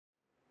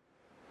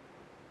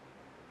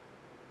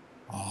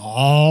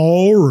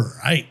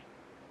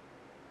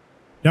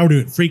Now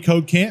we're doing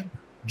freeCodeCamp,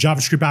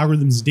 JavaScript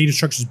algorithms and data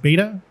structures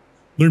beta.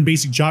 Learn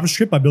basic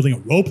JavaScript by building a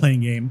role-playing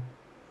game.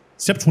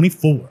 Step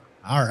 24.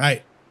 All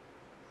right.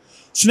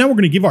 So now we're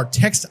going to give our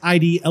text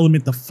ID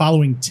element the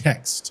following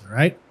text. All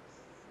right.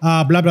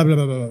 Blah, blah, blah, blah,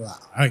 blah, blah.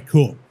 All right,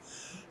 cool.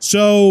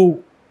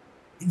 So,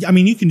 I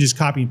mean, you can just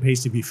copy and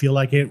paste if you feel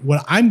like it.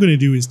 What I'm going to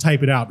do is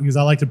type it out because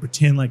I like to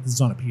pretend like this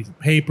is on a piece of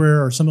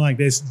paper or something like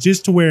this,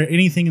 just to where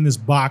anything in this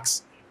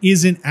box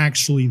isn't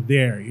actually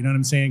there. You know what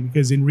I'm saying?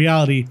 Because in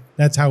reality,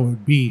 that's how it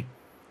would be.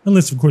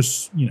 Unless, of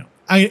course, you know.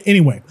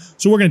 Anyway,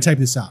 so we're going to type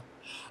this out.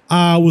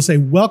 We'll say,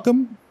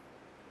 welcome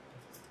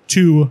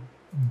to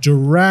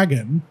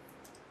Dragon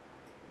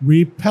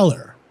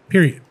Repeller,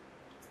 period.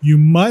 You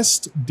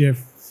must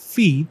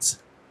defeat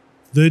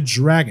the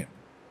dragon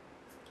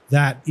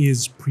that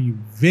is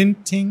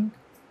preventing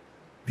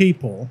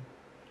people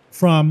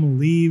from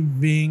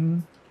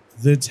leaving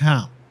the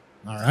town.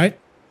 All right.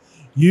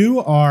 You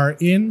are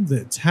in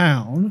the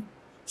town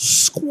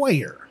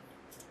square.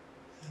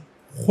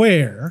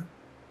 Where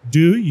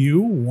do you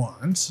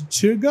want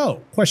to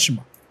go? Question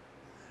mark.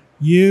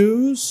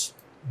 Use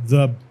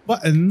the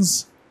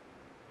buttons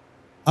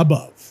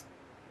above.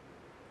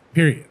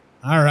 Period.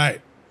 All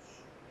right.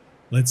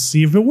 Let's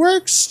see if it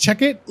works.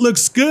 Check it.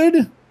 Looks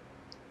good.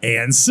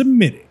 And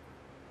submit it.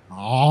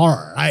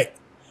 All right.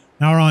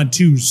 Now we're on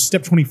to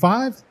step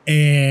 25.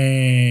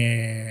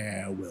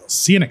 And we'll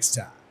see you next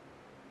time.